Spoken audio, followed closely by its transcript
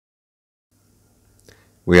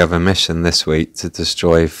We have a mission this week to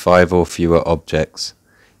destroy 5 or fewer objects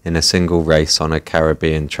in a single race on a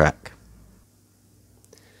Caribbean track.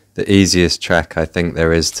 The easiest track I think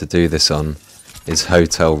there is to do this on is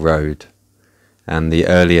Hotel Road, and the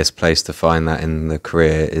earliest place to find that in the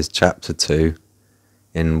career is Chapter 2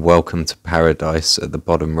 in Welcome to Paradise at the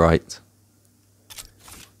bottom right.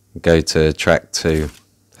 Go to Track 2,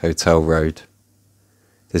 Hotel Road.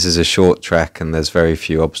 This is a short track and there's very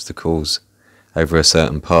few obstacles over a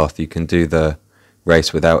certain path. You can do the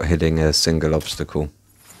race without hitting a single obstacle.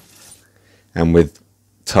 And with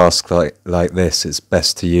tasks like this, it's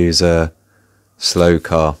best to use a slow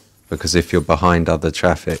car, because if you're behind other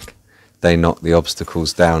traffic, they knock the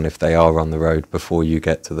obstacles down if they are on the road before you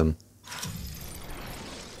get to them.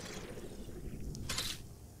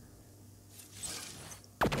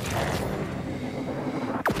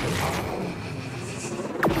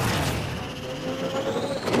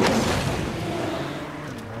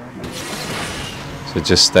 So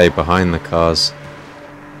just stay behind the cars.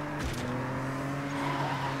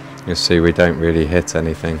 You'll see we don't really hit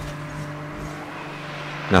anything.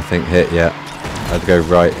 Nothing hit yet. I'd go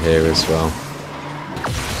right here as well.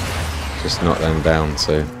 Just knock them down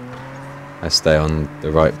so I stay on the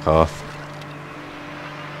right path.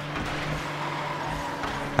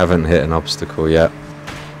 Haven't hit an obstacle yet.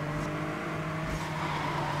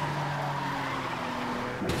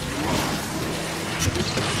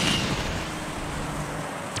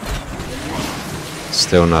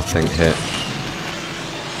 Still nothing hit.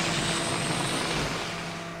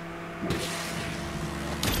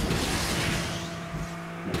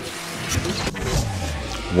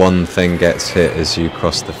 One thing gets hit as you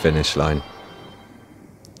cross the finish line,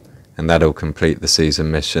 and that'll complete the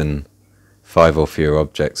season mission, 5 or fewer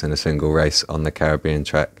objects in a single race on the Caribbean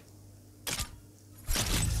track.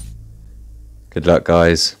 Good luck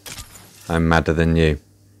guys, I'm madder than you.